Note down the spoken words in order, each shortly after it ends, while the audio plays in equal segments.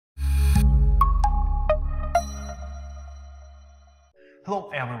Hello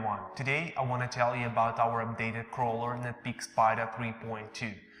everyone, today I want to tell you about our updated crawler Netpeak Spider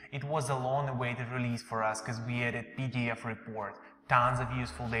 3.2. It was a long-awaited release for us because we added PDF report, tons of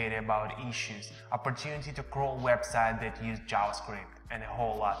useful data about issues, opportunity to crawl websites that use JavaScript, and a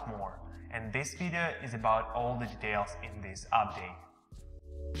whole lot more. And this video is about all the details in this update.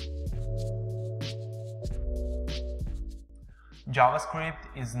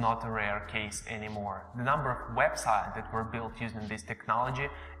 JavaScript is not a rare case anymore. The number of websites that were built using this technology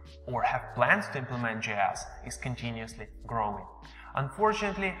or have plans to implement JS is continuously growing.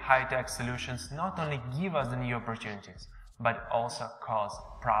 Unfortunately, high-tech solutions not only give us the new opportunities, but also cause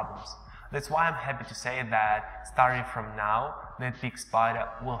problems. That's why I'm happy to say that starting from now, Netpeak Spider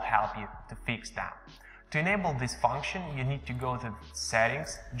will help you to fix that. To enable this function, you need to go to the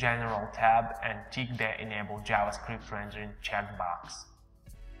Settings, General tab and tick the Enable JavaScript Rendering checkbox.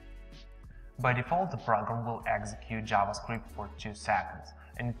 By default, the program will execute JavaScript for 2 seconds,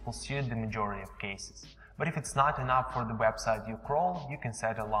 and it will suit the majority of cases. But if it's not enough for the website you crawl, you can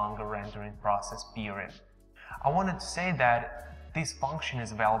set a longer rendering process period. I wanted to say that this function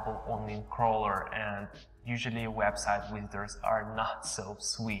is available only in crawler, and usually website visitors are not so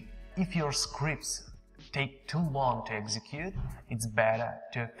sweet. If your scripts take too long to execute, it's better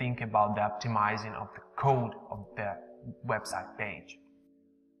to think about the optimizing of the code of the website page.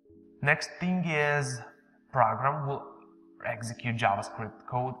 Next thing is, program will execute JavaScript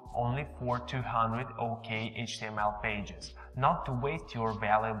code only for 200 OK HTML pages, not to waste your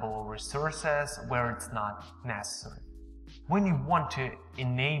valuable resources where it's not necessary. When you want to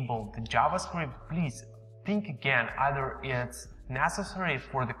enable the JavaScript, please think again, either it's necessary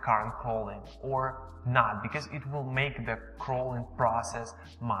for the current crawling or not, because it will make the crawling process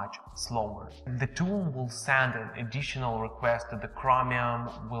much slower. The tool will send an additional request to the Chromium,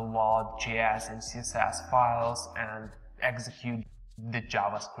 will load JS and CSS files and execute the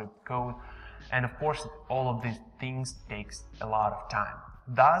JavaScript code, and of course all of these things takes a lot of time.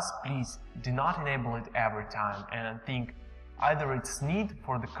 Thus, please do not enable it every time and think either it's need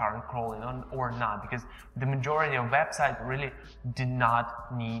for the current crawling or not, because the majority of websites really do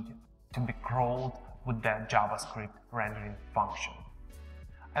not need to be crawled with that JavaScript rendering function.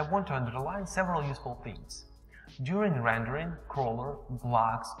 I want to underline several useful things. During rendering, crawler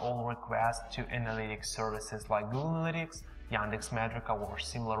blocks all requests to analytics services like Google Analytics, Yandex.Metrica or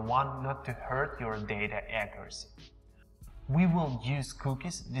similar one, not to hurt your data accuracy. We will use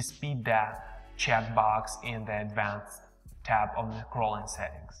cookies to speed the checkbox in the Advanced tab of the crawling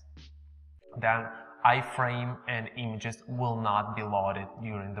settings. Then iframe and images will not be loaded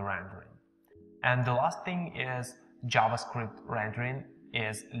during the rendering. And the last thing is, JavaScript rendering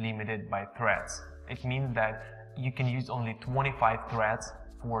is limited by threads. It means that you can use only 25 threads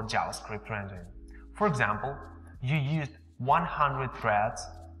for JavaScript rendering. For example, you used 100 threads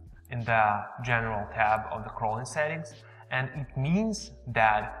in the General tab of the crawling settings, and it means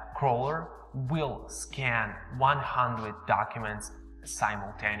that crawler will scan 100 documents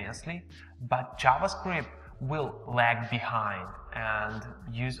simultaneously, but JavaScript will lag behind and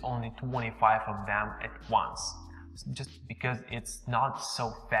use only 25 of them at once, just because it's not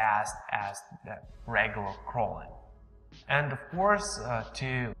so fast as the regular crawling. And of course,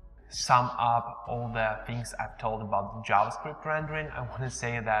 to sum up all the things I've told about the JavaScript rendering, I want to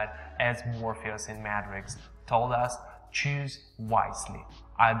say that as Morpheus in Matrix told us, choose wisely.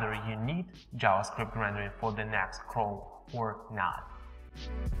 Either you need JavaScript rendering for the next crawl or not.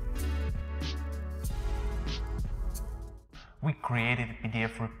 We created a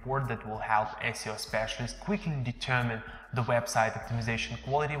PDF report that will help SEO specialists quickly determine the website optimization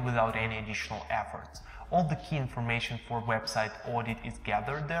quality without any additional efforts. All the key information for website audit is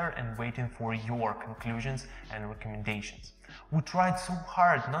gathered there and waiting for your conclusions and recommendations. We tried so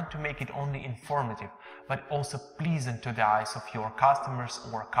hard not to make it only informative, but also pleasant to the eyes of your customers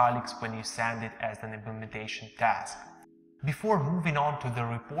or colleagues when you send it as an implementation task. Before moving on to the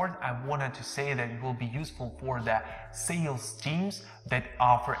report, I wanted to say that it will be useful for the sales teams that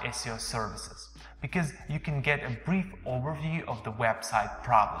offer SEO services, because you can get a brief overview of the website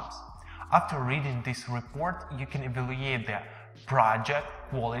problems. After reading this report, you can evaluate the project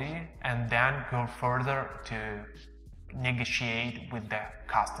quality and then go further to negotiate with the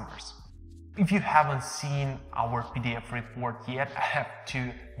customers. If you haven't seen our PDF report yet, I have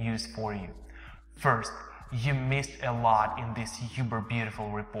 2 news for you. First, you missed a lot in this super beautiful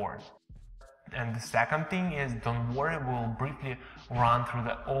report. And the second thing is, don't worry, we'll briefly run through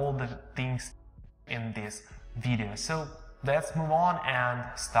all the things in this video. So let's move on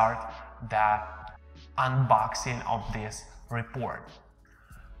and start the unboxing of this report.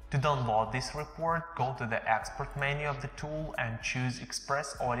 To download this report, go to the Export menu of the tool and choose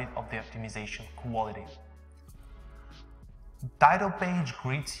Express Audit of the Optimization Quality. Title page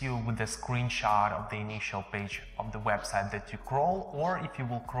greets you with a screenshot of the initial page of the website that you crawl, or if you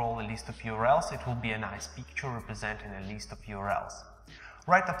will crawl a list of URLs, it will be a nice picture representing a list of URLs.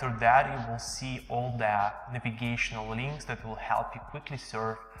 Right after that, you will see all the navigational links that will help you quickly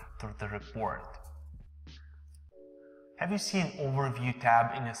surf through the report. Have you seen Overview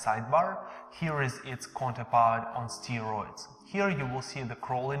tab in a sidebar? Here is its counterpart on steroids. Here you will see the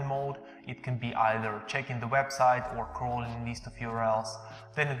crawling mode. It can be either checking the website or crawling a list of URLs.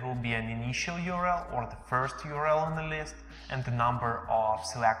 Then it will be an initial URL or the first URL on the list and the number of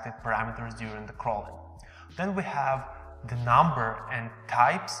selected parameters during the crawling. Then we have the number and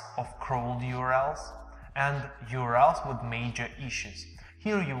types of crawled URLs and URLs with major issues.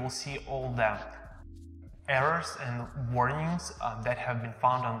 Here you will see all the errors and warnings that have been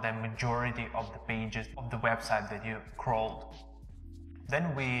found on the majority of the pages of the website that you crawled.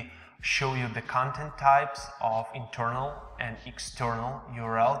 Then we show you the content types of internal and external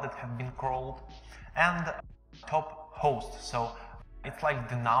URLs that have been crawled and top host. So it's like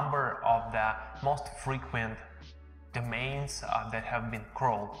the number of the most frequent domains that have been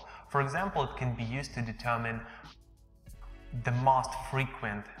crawled. For example, it can be used to determine the most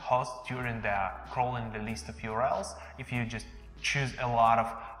frequent host during the crawling the list of URLs. If you just choose a lot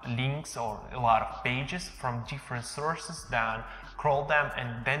of links or a lot of pages from different sources, then crawl them,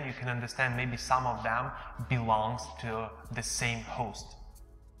 and then you can understand maybe some of them belongs to the same host.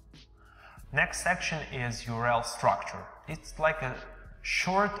 Next section is URL structure. It's like a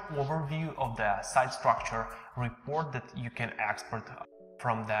short overview of the site structure report that you can export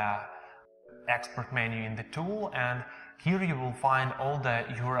from the export menu in the tool, and here you will find all the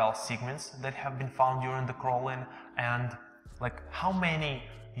URL segments that have been found during the crawling and like how many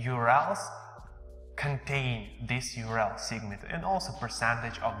URLs contain this URL segment and also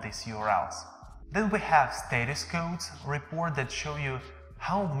percentage of these URLs. Then we have status codes report that show you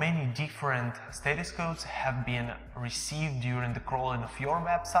how many different status codes have been received during the crawling of your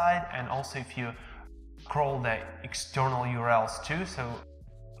website, and also if you crawl the external URLs too, so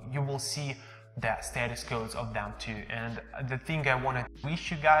you will see the status codes of them too. And the thing I want to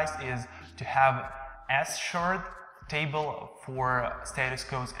wish you guys is to have as short table for status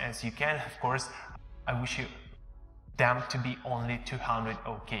codes as you can. Of course, I wish you them to be only 200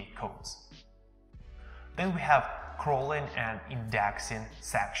 OK codes. Then we have crawling and indexing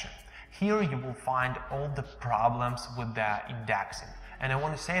section. Here you will find all the problems with the indexing. And I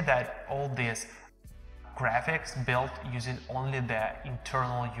want to say that all these graphics built using only the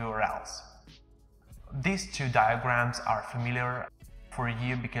internal URLs. These two diagrams are familiar for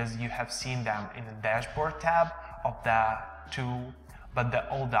you because you have seen them in the dashboard tab of the tool, but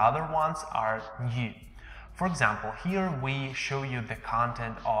all the other ones are new. For example, here we show you the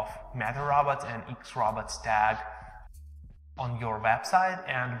content of MetaRobots and XRobots tag on your website,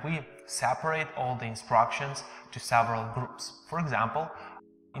 and we separate all the instructions to several groups. For example,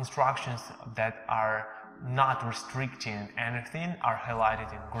 instructions that are not restricting anything are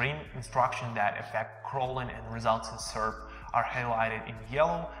highlighted in green. Instructions that affect crawling and results in SERP are highlighted in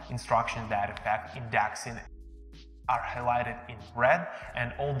yellow. Instructions that affect indexing are highlighted in red,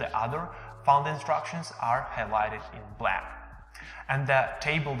 and all the other found instructions are highlighted in black. And the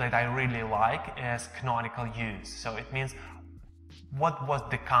table that I really like is canonical use. So it means what was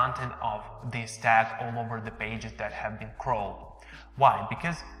the content of this tag all over the pages that have been crawled. Why?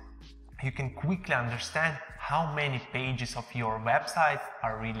 Because you can quickly understand how many pages of your website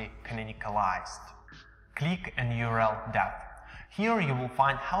are really canonicalized. Click and URL depth. Here you will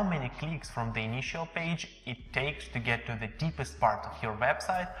find how many clicks from the initial page it takes to get to the deepest part of your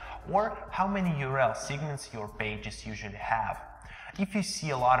website, or how many URL segments your pages usually have. If you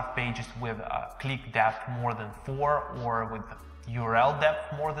see a lot of pages with click depth more than 4 or with URL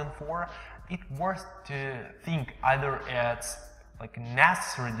depth more than 4, it's worth to think either it's like a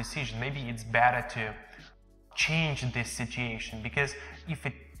necessary decision, maybe it's better to change this situation, because if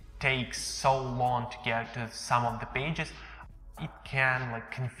it takes so long to get to some of the pages, it can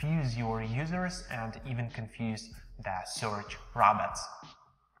confuse your users and even confuse the search robots.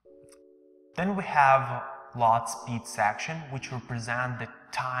 Then we have load speed section, which represent the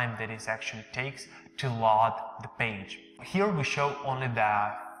time that it actually takes to load the page. Here we show only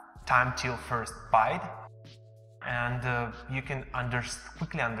the time till first byte, and you can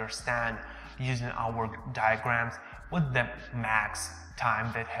quickly understand using our diagrams what the max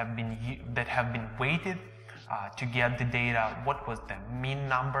time that have been waited to get the data, what was the mean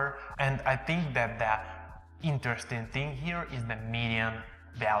number. And I think that the interesting thing here is the median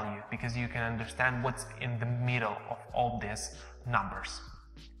value, because you can understand what's in the middle of all these numbers.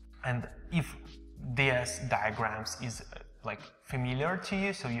 And if these diagrams is like familiar to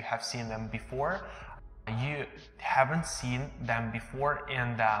you, so you have seen them before, you haven't seen them before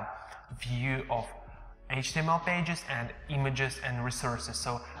in the view of HTML pages and images and resources.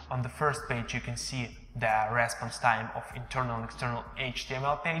 So on the first page you can see the response time of internal and external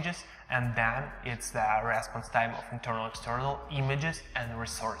HTML pages, and then it's the response time of internal and external images and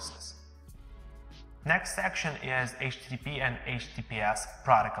resources. Next section is HTTP and HTTPS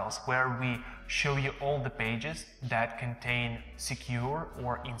protocols, where we show you all the pages that contain secure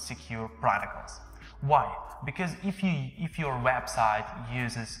or insecure protocols. Why? Because if your website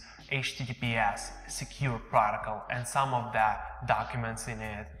uses HTTPS secure protocol and some of the documents in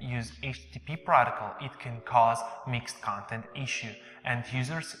it use HTTP protocol, it can cause mixed content issue, and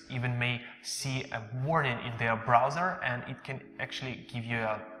users even may see a warning in their browser, and it can actually give you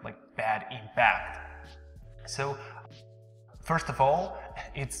a bad impact. So first of all,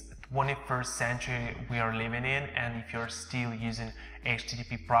 it's 21st century we are living in, and if you're still using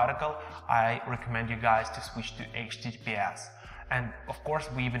HTTP protocol, I recommend you guys to switch to HTTPS. And of course,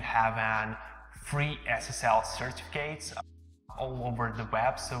 we even have an free SSL certificates all over the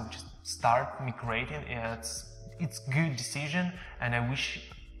web, so just start migrating. It's good decision, and I wish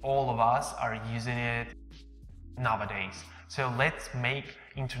all of us are using it nowadays. So let's make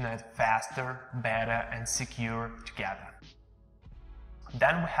internet faster, better and secure together.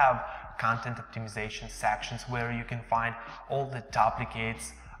 Then we have content optimization sections, where you can find all the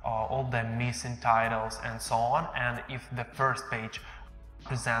duplicates, all the missing titles and so on. And if the first page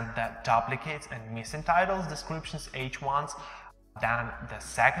presents the duplicates and missing titles, descriptions, H1s, then the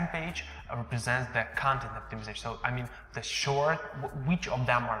second page represents the content optimization. So I mean the short, which of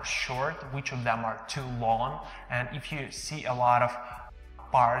them are short, which of them are too long. And if you see a lot of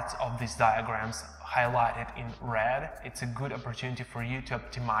parts of these diagrams highlighted in red, it's a good opportunity for you to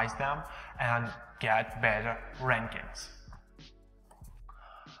optimize them and get better rankings.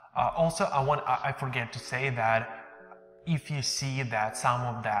 Also, I forget to say that if you see that some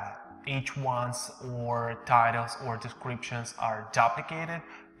of the H1s or titles or descriptions are duplicated,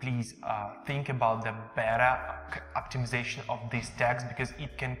 please think about the better optimization of these tags, because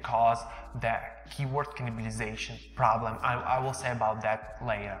it can cause the keyword cannibalization problem. I will say about that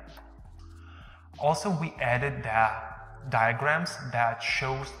later. Also, we added the diagrams that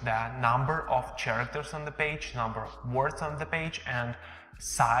shows the number of characters on the page, number of words on the page, and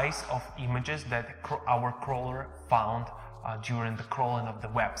size of images that our crawler found during the crawling of the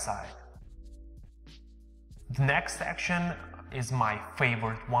website. The next section is my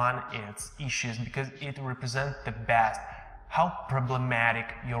favorite one. It's issues, because it represents the best how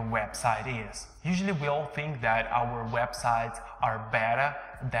problematic your website is. Usually we all think that our websites are better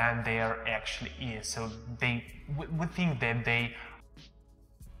than they actually is. So we think that they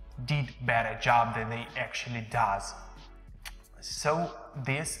did better job than they actually does. So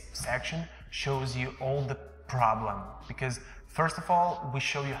this section shows you all the problem, because first of all, we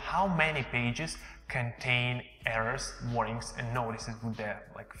show you how many pages contain errors, warnings and notices with the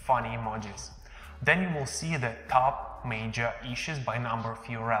funny emojis. Then you will see the top major issues by number of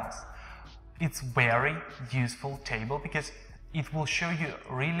URLs. It's very useful table, because it will show you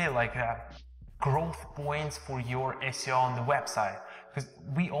really growth points for your SEO on the website. Because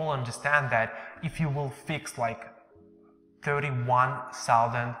we all understand that if you will fix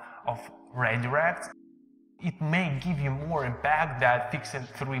 31,000 of redirects, it may give you more impact than fixing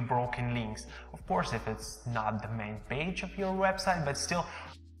 3 broken links. Of course, if it's not the main page of your website, but still,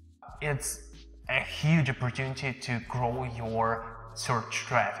 it's a huge opportunity to grow your search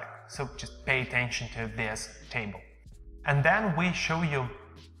traffic. So just pay attention to this table. And then we show you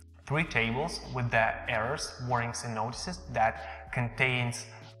 3 tables with the errors, warnings and notices that contains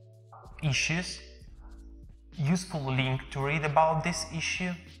issues, useful link to read about this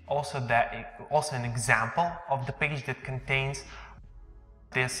issue, also an example of the page that contains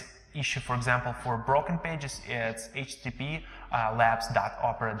this issue. For example, for broken pages, it's http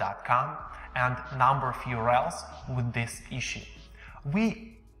labs.opera.com and number of URLs with this issue.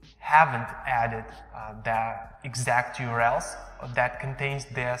 We haven't added the exact URLs that contains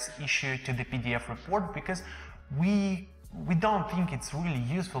this issue to the PDF report, because we don't think it's really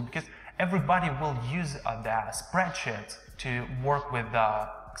useful, because everybody will use the spreadsheets to work with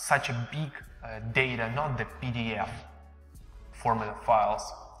such a big data, not the PDF format of files.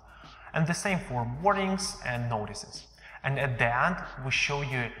 And the same for warnings and notices. And at the end, we show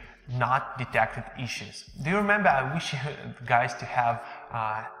you not detected issues. Do you remember, I wish you guys to have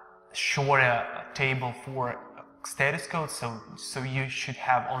a shorter table for status codes, so you should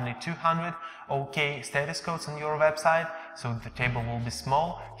have only 200 OK status codes on your website, so the table will be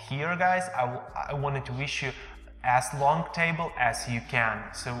small. Here guys, I wanted to wish you as long table as you can,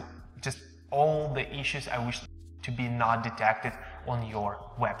 so just all the issues I wish to be not detected on your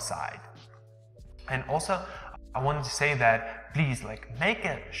website. And also I wanted to say that please make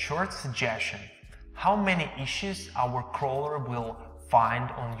a short suggestion how many issues our crawler will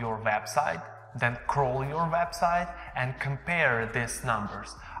find on your website, then crawl your website and compare these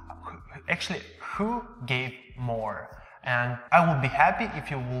numbers. Actually, who gave more? And I will be happy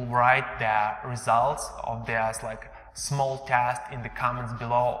if you will write the results of this small test in the comments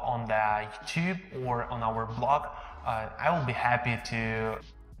below on the YouTube or on our blog. I will be happy to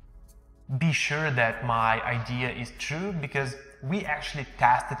be sure that my idea is true, because we actually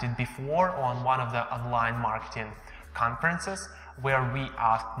tested it before on one of the online marketing conferences, where we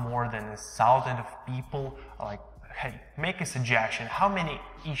asked more than 1,000 of people, hey, make a suggestion how many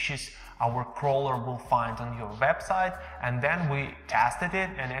issues our crawler will find on your website, and then we tested it,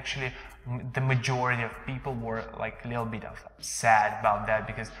 and actually the majority of people were a little bit sad about that,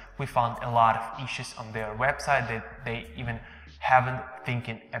 because we found a lot of issues on their website that they even haven't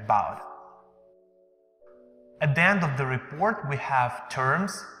thinking about. At the end of the report we have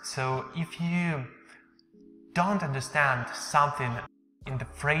terms, so if you don't understand something in the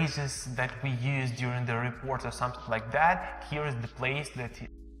phrases that we use during the report or something like that, here is the place that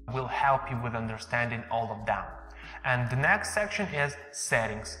will help you with understanding all of them. And the next section is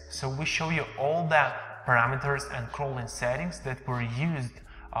settings. So we show you all the parameters and crawling settings that were used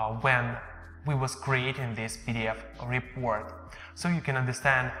when we was creating this PDF report. So you can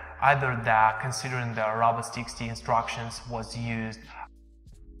understand either that considering the robots.txt instructions was used,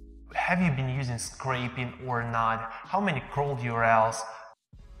 have you been using scraping or not, how many crawled URLs,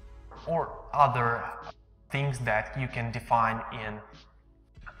 or other things that you can define in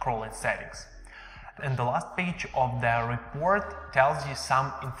crawling settings. And the last page of the report tells you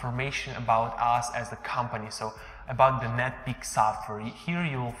some information about us as a company, so about the Netpeak software. Here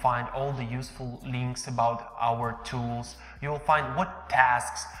you will find all the useful links about our tools, you will find what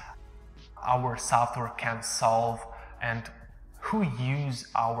tasks our software can solve and who use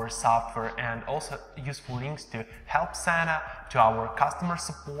our software, and also useful links to Help Center, to our customer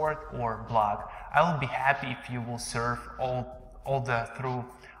support or blog. I will be happy if you will surf all through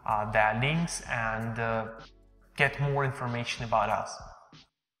the links and get more information about us.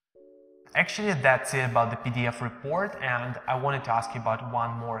 Actually, that's it about the PDF report, and I wanted to ask you about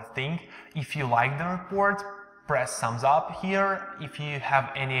one more thing. If you like the report, press thumbs up here. If you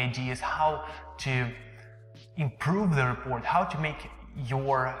have any ideas how to improve the report, how to make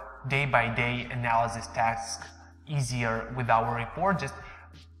your day-by-day analysis tasks easier with our report, just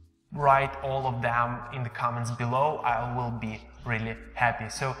write all of them in the comments below. I will be really happy.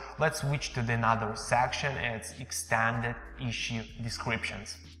 So let's switch to the another section. It's extended issue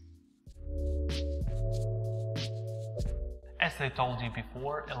descriptions. As I told you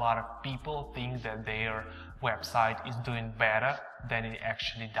before, a lot of people think that their website is doing better than it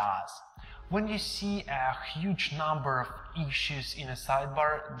actually does. When you see a huge number of issues in a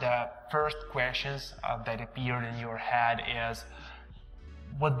sidebar, the first questions that appear in your head is,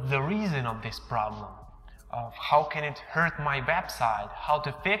 what's the reason of this problem? How can it hurt my website? How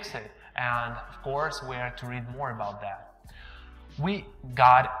to fix it? And of course, where to read more about that. We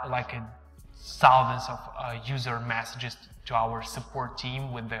got thousands of user messages to our support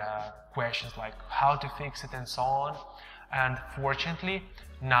team with the questions like how to fix it and so on. And fortunately,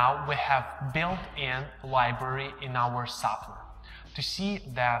 now we have built-in library in our software. To see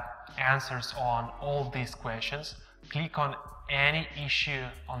the answers on all these questions, click on any issue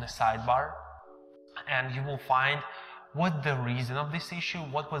on the sidebar and you will find what the reason of this issue,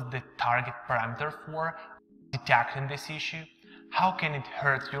 what was the target parameter for detecting this issue, how can it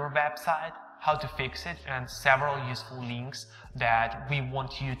hurt your website, how to fix it, and several useful links that we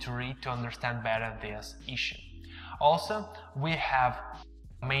want you to read to understand better this issue. Also, we have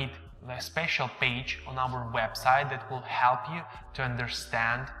made a special page on our website that will help you to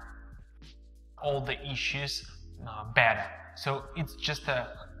understand all the issues better. So it's just a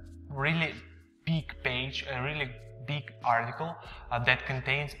really big page, a really big article that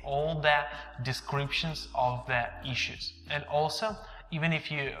contains all the descriptions of the issues. And also, even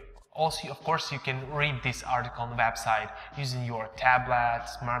if you of course, you can read this article on the website using your tablet,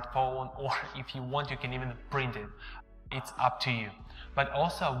 smartphone, or if you want, you can even print it. It's up to you. But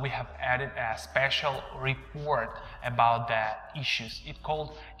also, we have added a special report about the issues. It's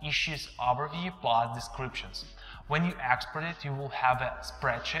called Issues Overview plus Descriptions. When you export it, you will have a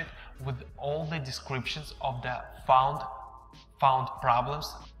spreadsheet with all the descriptions of the found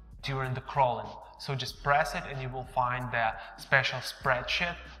problems during the crawling. So just press it and you will find the special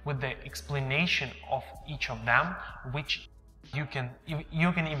spreadsheet with the explanation of each of them, which you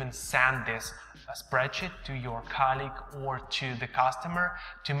can even send this spreadsheet to your colleague or to the customer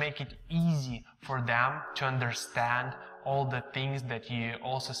to make it easy for them to understand all the things that you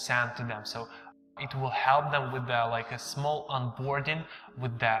also send to them. So it will help them with like a small onboarding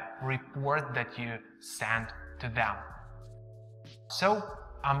with the report that you send to them. So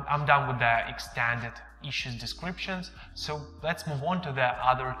I'm done with the extended issues descriptions. So let's move on to the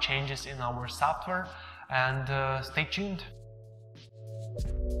other changes in our software and stay tuned.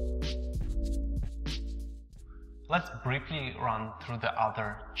 Let's briefly run through the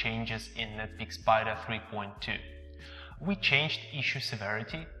other changes in Netpeak Spider 3.2. We changed issue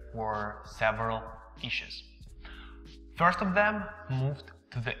severity for several issues. First of them moved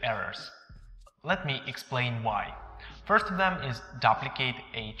to the errors. Let me explain why. First of them is duplicate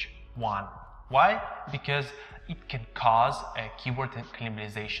H1. Why? Because it can cause a keyword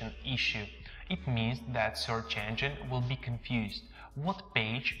cannibalization issue. It means that search engine will be confused what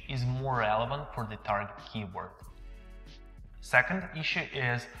page is more relevant for the target keyword. Second issue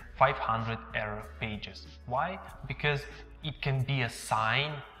is 500 error pages. Why? Because it can be a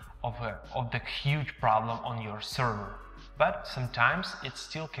sign of the huge problem on your server. But sometimes it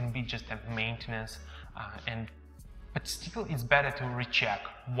still can be just a maintenance but still it's better to recheck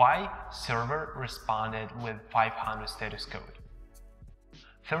why server responded with 500 status code.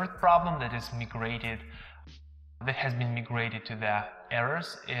 Third problem that has been migrated to the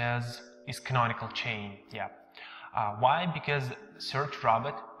errors is canonical chain. Why? Because search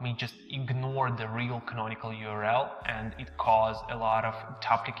robot may just ignore the real canonical URL and it cause a lot of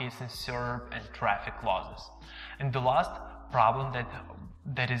duplicates in SERP and traffic losses. And the last problem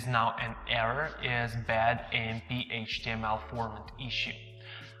that is now an error is bad AMP HTML format issue.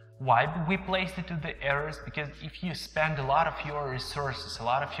 Why we placed it to the errors? Because if you spend a lot of your resources, a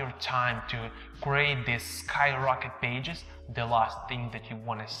lot of your time to create these skyrocket pages, the last thing that you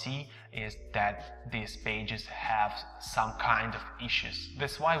want to see is that these pages have some kind of issues.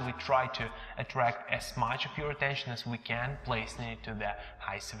 That's why we try to attract as much of your attention as we can, placing it to the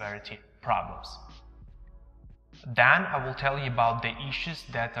high severity problems. Then I will tell you about the issues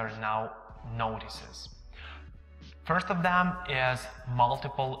that are now notices. First of them is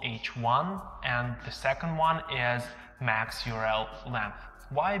multiple H1 and the second one is max URL length.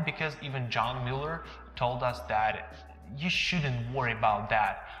 Why? Because even John Mueller told us that you shouldn't worry about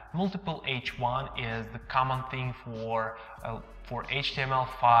that. Multiple H1 is the common thing for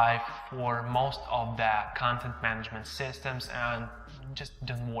HTML5, for most of the content management systems, and just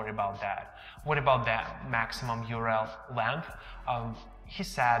don't worry about that. What about the maximum URL length? He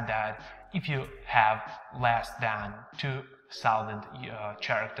said that if you have less than 2,000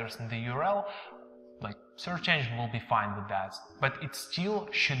 characters in the URL, like search engine will be fine with that, but it still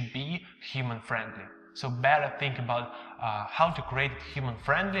should be human friendly. So better think about how to create it human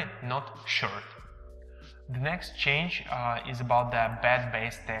friendly, not short. The next change is about the bad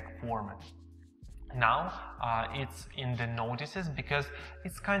base tag format. Now it's in the notices because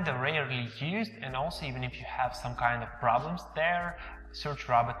it's kind of rarely used, and also even if you have some kind of problems there, search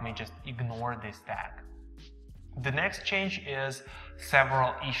robot may just ignore this tag. The next change is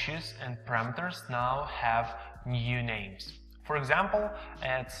several issues and parameters now have new names. For example,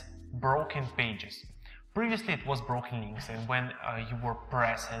 it's broken pages. Previously it was broken links, and when you were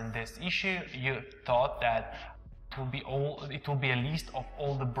pressing this issue, you thought that it will be a list of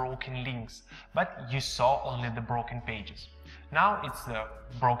all the broken links, but you saw only the broken pages. Now it's the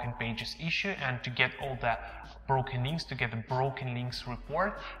broken pages issue, and to get all the broken links, to get the broken links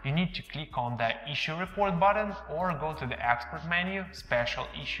report, you need to click on the issue report button or go to the export menu, special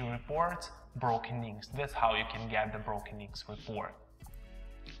issue reports, broken links. That's how you can get the broken links report.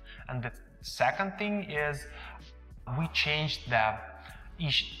 And the second thing is we changed the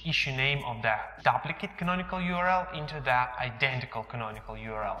issue name of the duplicate canonical URL into the identical canonical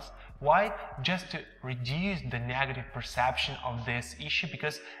URLs. Why? Just to reduce the negative perception of this issue,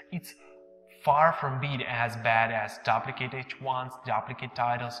 because it's far from being as bad as duplicate H1s, duplicate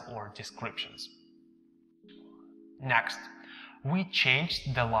titles, or descriptions. Next, we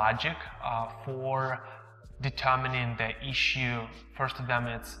changed the logic for determining the issue. First of them,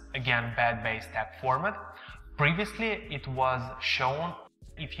 it's again bad base tag format. Previously, it was shown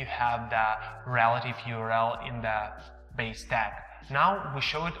if you have the relative URL in the base tag. Now we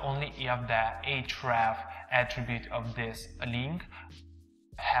show it only if the href attribute of this link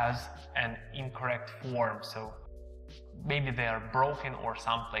has an incorrect form. So maybe they are broken or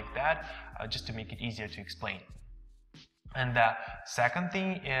something like that, just to make it easier to explain. And the second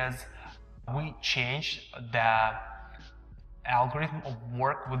thing is we changed the algorithm of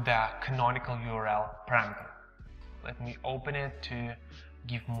work with the canonical URL parameter. Let me open it to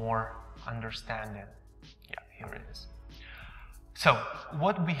give more understanding. Yeah, here it is. So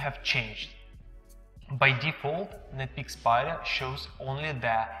what we have changed. By default, Netpeak Spider shows only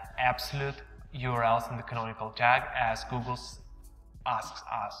the absolute URLs in the canonical tag as Google asks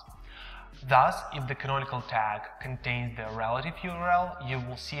us. Thus, if the canonical tag contains the relative URL, you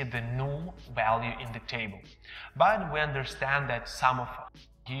will see the null value in the table. But we understand that some of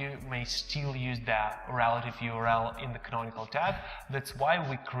you may still use the relative URL in the canonical tag. That's why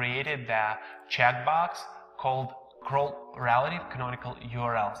we created the checkbox called crawl relative canonical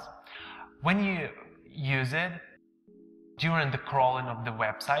URLs. When you use it during the crawling of the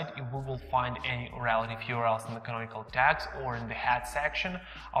website, if we will find any relative URLs in the canonical tags or in the head section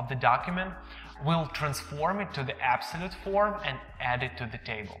of the document, we'll transform it to the absolute form and add it to the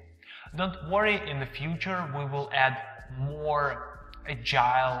table. Don't worry, in the future we will add more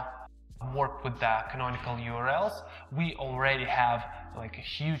agile work with the canonical URLs. We already have like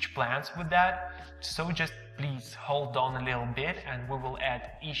huge plans with that, so just please hold on a little bit and we will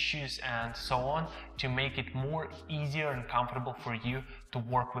add issues and so on to make it more easier and comfortable for you to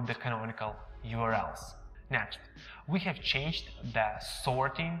work with the canonical URLs. Next, we have changed the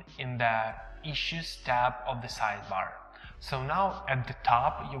sorting in the issues tab of the sidebar. So now at the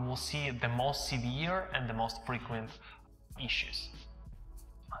top you will see the most severe and the most frequent issues.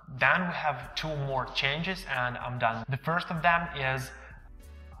 Then we have two more changes and I'm done. The first of them is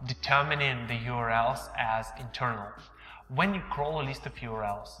determining the URLs as internal. When you crawl a list of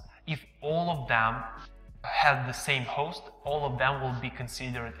URLs, if all of them have the same host, all of them will be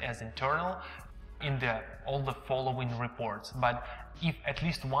considered as internal in all the following reports. But if at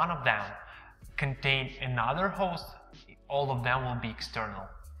least one of them contain another host, all of them will be external.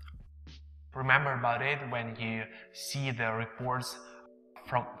 Remember about it when you see the reports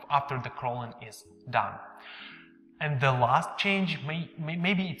from after the crawling is done. And the last change,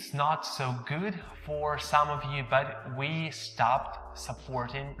 maybe it's not so good for some of you, but we stopped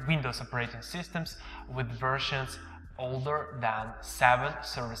supporting Windows operating systems with versions older than 7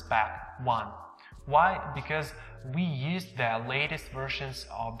 Service Pack 1. Why? Because we used the latest versions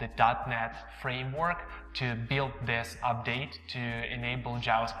of the .NET framework to build this update to enable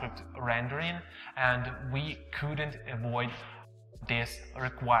JavaScript rendering, and we couldn't avoid this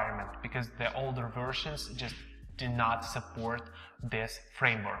requirement because the older versions just do not support this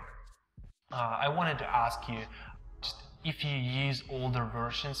framework. I wanted to ask you, if you use older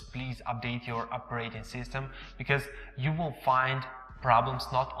versions, please update your operating system, because you will find problems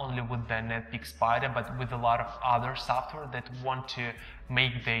not only with the Netpeak Spider but with a lot of other software that want to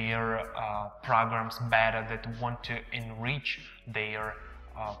make their programs better, that want to enrich their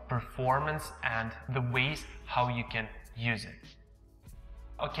performance and the ways how you can use it.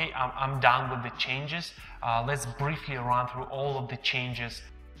 Okay, I'm done with the changes. Let's briefly run through all of the changes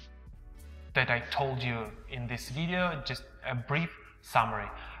that I told you in this video, just a brief summary.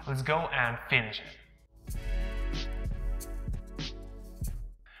 Let's go and finish it.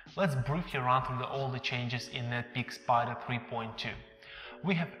 Let's briefly run through all the changes in Netpeak Spider 3.2.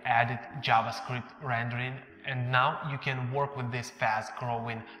 We have added JavaScript rendering, and now you can work with this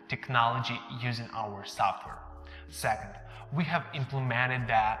fast-growing technology using our software. Second, we have implemented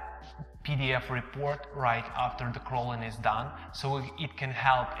the PDF report right after the crawling is done, so it can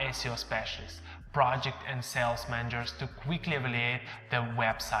help SEO specialists, project and sales managers to quickly evaluate the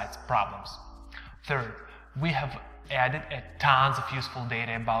website's problems. Third, we have added tons of useful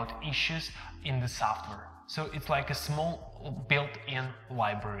data about issues in the software. So it's like a small built-in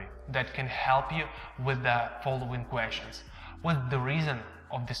library that can help you with the following questions. What's the reason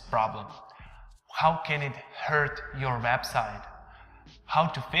of this problem? How can it hurt your website? How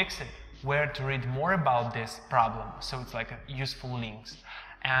to fix it? Where to read more about this problem? So it's like useful links.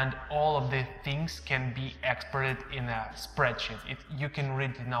 And all of the things can be exported in a spreadsheet. You can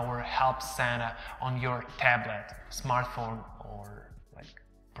read in our help center on your tablet, smartphone, or like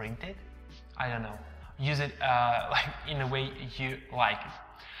print it. I don't know. Use it like in a way you like it.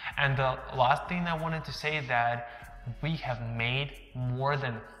 And the last thing I wanted to say that we have made more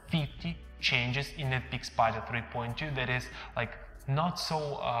than 50 changes in Netpeak Spider 3.2 that is like not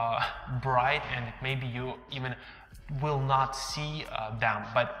so bright, and maybe you even will not see them,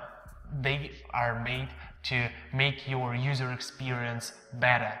 but they are made to make your user experience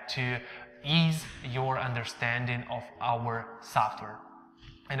better, to ease your understanding of our software.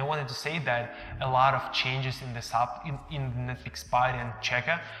 And I wanted to say that a lot of changes in the Netpeak Spy and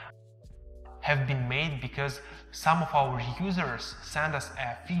Checker have been made because some of our users send us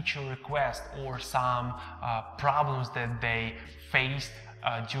a feature request or some problems that they faced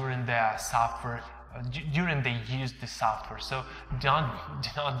during the software, during they used the software. So do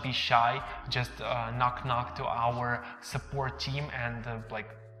not be shy. Just knock to our support team and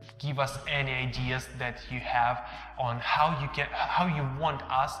give us any ideas that you have on how you want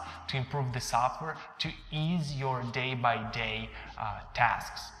us to improve the software to ease your day-by-day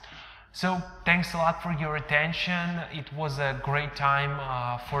tasks. So thanks a lot for your attention. It was a great time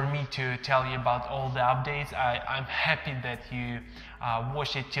for me to tell you about all the updates. I'm happy that you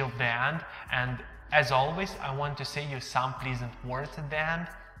watched it till the end, and as always I want to say you some pleasant words at the end.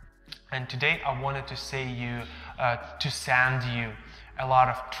 And today I wanted to say to send you a lot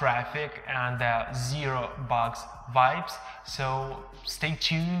of traffic and zero bugs vibes. So stay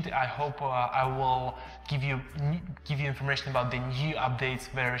tuned. I hope I will give you information about the new updates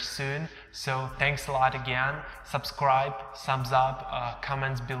very soon. So thanks a lot again. Subscribe, thumbs up,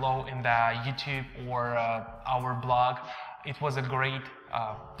 comments below in the YouTube or our blog. It was a great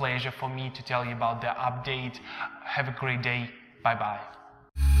pleasure for me to tell you about the update. Have a great day. Bye bye.